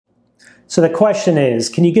So the question is,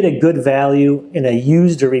 can you get a good value in a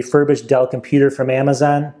used or refurbished Dell computer from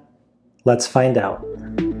Amazon? Let's find out.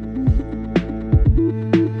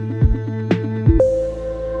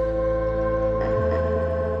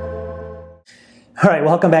 All right,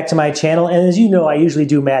 welcome back to my channel. And as you know, I usually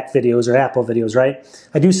do Mac videos or Apple videos, right?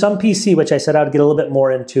 I do some PC, which I said I would get a little bit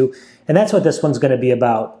more into, and that's what this one's gonna be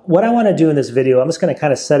about. What I wanna do in this video, I'm just gonna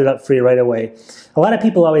kind of set it up for you right away. A lot of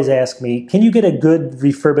people always ask me, can you get a good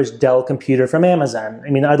refurbished Dell computer from Amazon?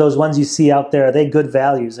 I mean, are those ones you see out there, are they good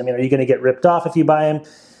values? I mean, are you gonna get ripped off if you buy them?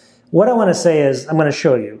 What I want to say is, I'm going to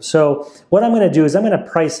show you. So what I'm going to do is I'm going to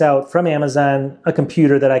price out from Amazon a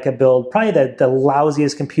computer that I could build, probably the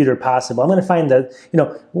lousiest computer possible. I'm going to find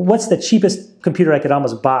what's the cheapest computer I could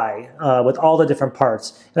almost buy with all the different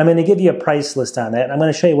parts. And I'm going to give you a price list on that. And I'm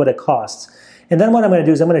going to show you what it costs. And then what I'm going to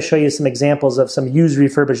do is I'm going to show you some examples of some used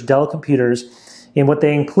refurbished Dell computers and what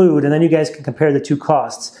they include. And then you guys can compare the two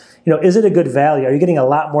costs. Is it a good value? Are you getting a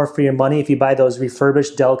lot more for your money if you buy those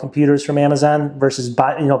refurbished Dell computers from Amazon versus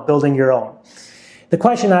building your own? The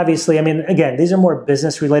question, obviously, I mean, again, these are more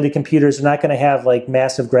business-related computers. They're not going to have like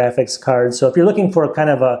massive graphics cards. So if you're looking for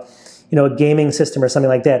kind of a gaming system or something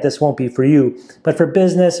like that, this won't be for you. But for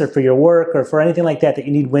business or for your work or for anything like that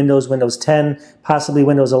you need Windows 10, possibly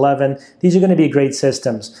Windows 11, these are going to be great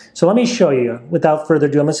systems. So let me show you, without further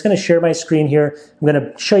ado, I'm just going to share my screen here. I'm going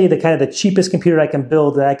to show you the cheapest computer I can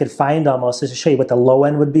build that I could find almost, just to show you what the low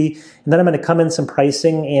end would be. And then I'm going to come in some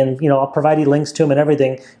pricing and, I'll provide you links to them and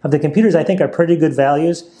everything of the computers I think are pretty good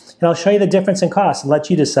values. And I'll show you the difference in cost and let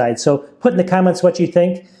you decide. So put in the comments what you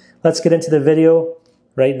think. Let's get into the video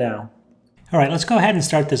right now. All right, let's go ahead and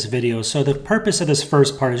start this video. So the purpose of this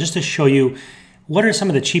first part is just to show you what are some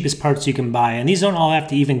of the cheapest parts you can buy. And these don't all have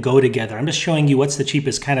to even go together. I'm just showing you what's the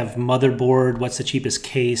cheapest kind of motherboard, what's the cheapest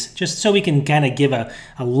case, just so we can kind of give a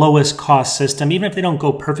lowest cost system, even if they don't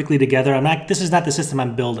go perfectly together. This is not the system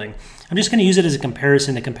I'm building. I'm just gonna use it as a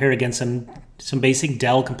comparison to compare against some basic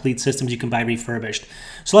Dell complete systems you can buy refurbished.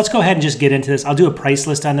 So let's go ahead and just get into this. I'll do a price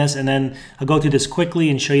list on this, and then I'll go through this quickly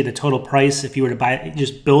and show you the total price if you were to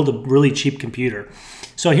just build a really cheap computer.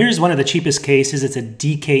 So here's one of the cheapest cases. It's a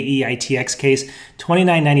DKE ITX case,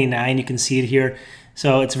 $29.99. You can see it here.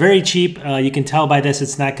 So it's very cheap. You can tell by this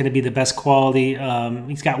it's not going to be the best quality.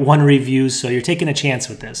 It's got one review, so you're taking a chance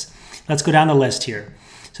with this. Let's go down the list here.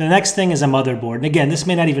 So the next thing is a motherboard. And again, this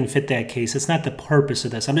may not even fit that case. It's not the purpose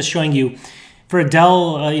of this. I'm just showing you for a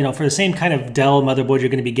Dell, for the same kind of Dell motherboard you're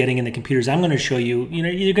going to be getting in the computers, I'm going to show you,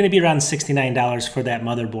 you're going to be around $69 for that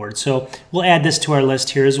motherboard. So we'll add this to our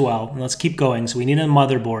list here as well. And let's keep going. So we need a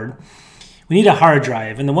motherboard. We need a hard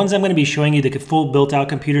drive. And the ones I'm going to be showing you, the full built-out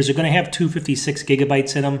computers, are going to have 256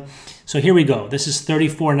 gigabytes in them. So here we go. This is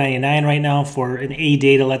 $34.99 right now for an A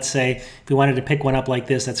data, let's say. If we wanted to pick one up like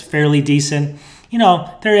this, that's fairly decent.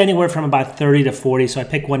 They're anywhere from about 30 to 40, so I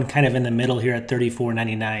pick one kind of in the middle here at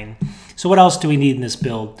 $34.99. So what else do we need in this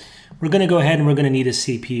build? We're going to go ahead and we're going to need a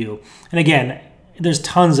CPU. And again, there's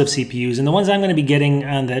tons of CPUs, and the ones I'm going to be getting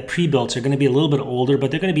on the pre-builts are going to be a little bit older,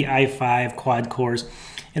 but they're going to be i5 quad cores.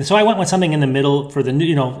 And so I went with something in the middle for the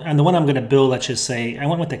new, and the one I'm going to build, let's just say, I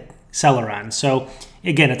went with the Celeron. So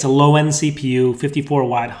again, it's a low-end CPU, 54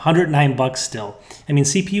 watt, 109 bucks still. I mean,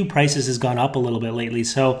 CPU prices has gone up a little bit lately,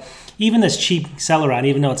 so even this cheap Celeron,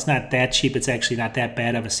 even though it's not that cheap, it's actually not that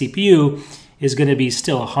bad of a CPU, is going to be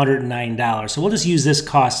still $109. So we'll just use this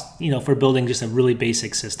cost, for building just a really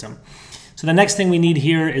basic system. So the next thing we need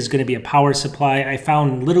here is going to be a power supply. I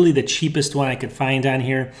found literally the cheapest one I could find on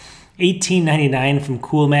here. $18.99 from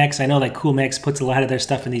Coolmax. I know that Coolmax puts a lot of their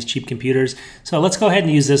stuff in these cheap computers. So let's go ahead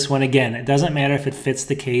and use this one again. It doesn't matter if it fits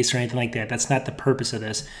the case or anything like that. That's not the purpose of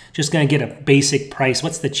this. Just going to get a basic price.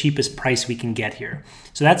 What's the cheapest price we can get here?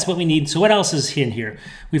 So that's what we need. So what else is in here?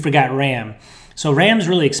 We forgot RAM. So RAM's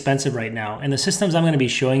really expensive right now, and the systems I'm going to be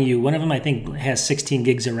showing you, one of them I think has 16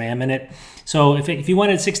 gigs of RAM in it. So if you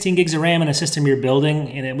wanted 16 gigs of RAM in a system you're building,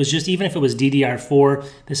 and it was just, even if it was DDR4,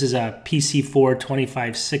 this is a PC4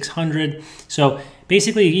 25600. So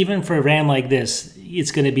basically, even for a RAM like this,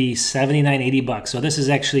 it's going to be $79.80 bucks. So this is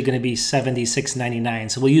actually going to be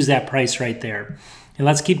 $76.99. So we'll use that price right there. And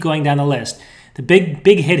let's keep going down the list. The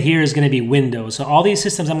big hit here is going to be Windows. So all these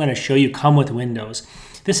systems I'm going to show you come with Windows.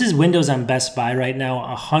 This is Windows on Best Buy right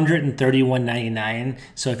now, $131.99.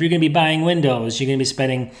 So if you're going to be buying Windows, you're going to be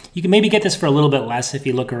spending, you can maybe get this for a little bit less if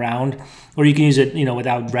you look around, or you can use it,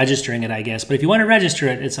 without registering it, I guess. But if you want to register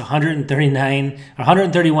it, it's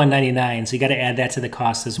 $131.99. So you got to add that to the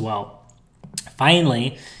cost as well.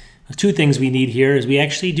 Finally, two things we need here is we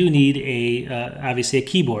actually do need obviously a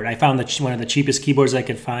keyboard. I found one of the cheapest keyboards I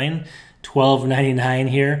could find. $12.99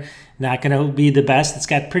 here. Not going to be the best. It's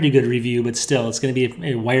got pretty good review, but still, it's going to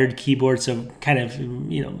be a wired keyboard, so kind of,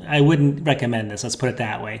 I wouldn't recommend this. Let's put it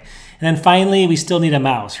that way. And then finally, we still need a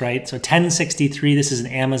mouse, right? So 1063, this is an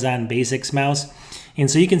Amazon Basics mouse. And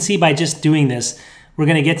so you can see by just doing this, we're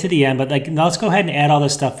going to get to the end, but now let's go ahead and add all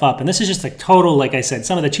this stuff up. And this is just a total, like I said,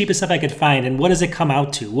 some of the cheapest stuff I could find. And what does it come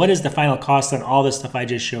out to? What is the final cost on all this stuff I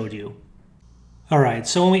just showed you? All right,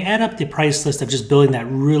 so when we add up the price list of just building that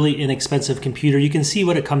really inexpensive computer, you can see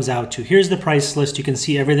what it comes out to. Here's the price list. You can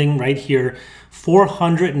see everything right here.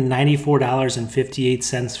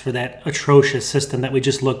 $494.58 for that atrocious system that we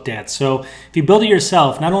just looked at. So if you build it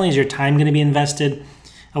yourself, not only is your time going to be invested,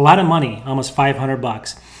 a lot of money, almost 500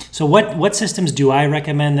 bucks. So what systems do I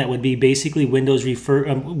recommend that would be basically Windows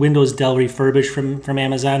Dell refurbished from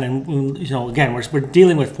Amazon? And again, we're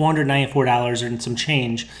dealing with $494 and some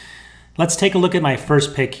change. Let's take a look at my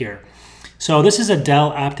first pick here. So this is a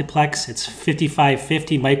Dell Optiplex. It's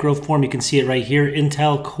 5550 microform. You can see it right here.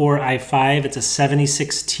 Intel Core i5. It's a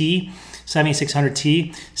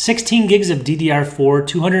 7600T, 16 gigs of DDR4,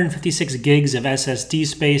 256 gigs of SSD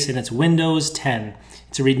space, and it's Windows 10.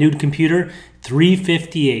 It's a renewed computer,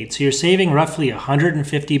 $358. So you're saving roughly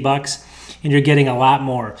 150 bucks. And you're getting a lot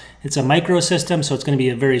more. It's a micro system, so it's going to be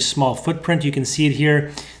a very small footprint. You can see it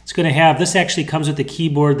here. It's going to have, this actually comes with the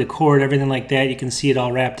keyboard, the cord, everything like that. You can see it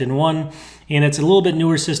all wrapped in one. And it's a little bit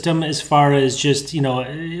newer system as far as just,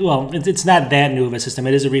 well, it's not that new of a system.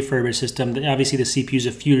 It is a refurbished system. Obviously, the CPU is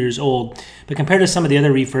a few years old. But compared to some of the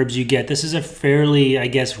other refurbs you get, this is a fairly, I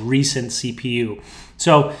guess, recent CPU.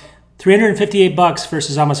 So 358 bucks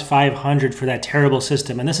versus almost 500 for that terrible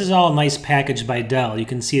system. And this is all nice packaged by Dell. You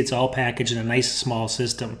can see it's all packaged in a nice small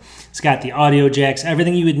system. It's got the audio jacks,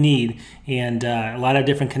 everything you would need, and a lot of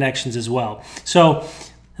different connections as well. So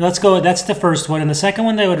let's go, that's the first one. And the second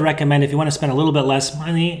one that I would recommend if you want to spend a little bit less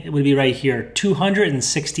money, it would be right here,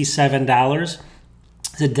 $267.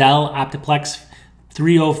 It's a Dell Optiplex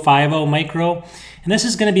 3050 micro. And this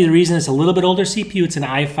is going to be the reason it's a little bit older CPU. It's an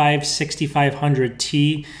i5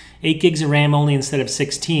 6500T. 8 gigs of RAM only instead of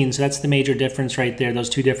 16, so that's the major difference right there,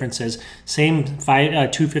 those two differences. Same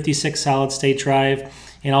 256 solid state drive,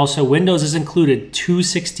 and also Windows is included,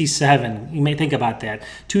 267. You may think about that.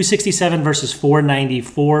 267 versus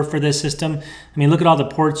 494 for this system. I mean, look at all the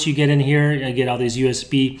ports you get in here. You get all these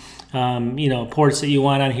USB ports that you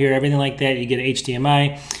want on here, everything like that. You get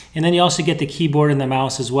HDMI. And then you also get the keyboard and the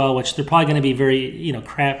mouse as well, which they're probably going to be very,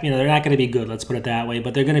 crap. They're not going to be good, let's put it that way,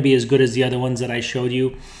 but they're going to be as good as the other ones that I showed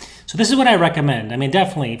you. So this is what I recommend. I mean,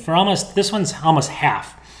 definitely, for this one's almost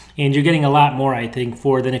half. And you're getting a lot more, I think,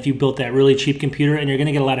 than if you built that really cheap computer, and you're going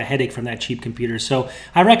to get a lot of headache from that cheap computer. So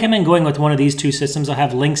I recommend going with one of these two systems. I'll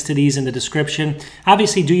have links to these in the description.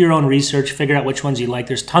 Obviously, do your own research, figure out which ones you like.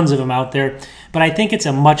 There's tons of them out there, but I think it's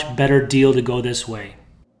a much better deal to go this way.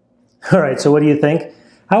 All right, so what do you think?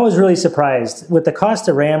 I was really surprised. With the cost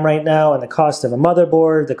of RAM right now and the cost of a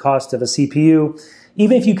motherboard, the cost of a CPU,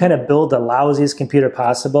 even if you kind of build the lousiest computer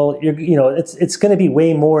possible, it's going to be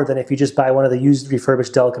way more than if you just buy one of the used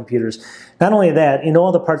refurbished Dell computers. Not only that,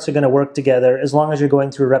 all the parts are going to work together. As long as you're going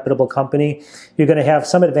through a reputable company, you're going to have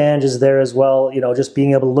some advantages there as well. Just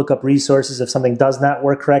being able to look up resources if something does not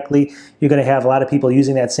work correctly. You're going to have a lot of people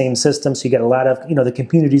using that same system, so you get a lot of, the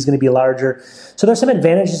community is going to be larger. So there's some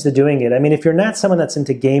advantages to doing it. I mean, if you're not someone that's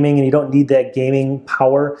into gaming and you don't need that gaming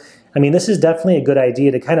power, I mean, this is definitely a good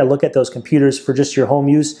idea to kind of look at those computers for just your home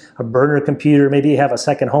use, a burner computer. Maybe you have a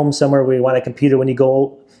second home somewhere where you want a computer when you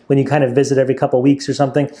kind of visit every couple of weeks or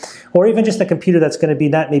something. Or even just a computer that's going to be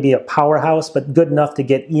not maybe a powerhouse, but good enough to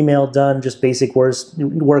get email done, just basic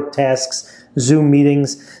work tasks, Zoom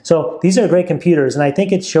meetings. So these are great computers, and I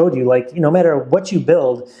think it showed you, no matter what you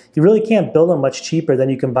build, you really can't build them much cheaper than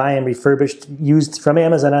you can buy them refurbished, used from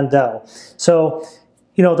Amazon on Dell. So,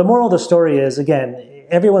 the moral of the story is, again,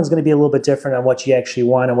 everyone's going to be a little bit different on what you actually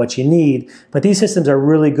want and what you need, but these systems are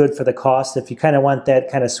really good for the cost if you kind of want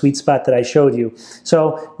that kind of sweet spot that I showed you.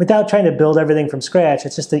 So without trying to build everything from scratch,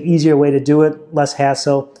 it's just an easier way to do it, less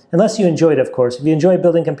hassle, unless you enjoy it, of course. If you enjoy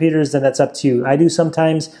building computers, then that's up to you. I do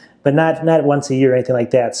sometimes, but not once a year or anything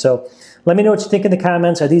like that. So let me know what you think in the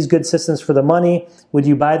comments. Are these good systems for the money? Would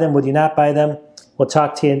you buy them? Would you not buy them? We'll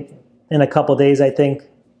talk to you in a couple days, I think.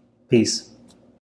 Peace.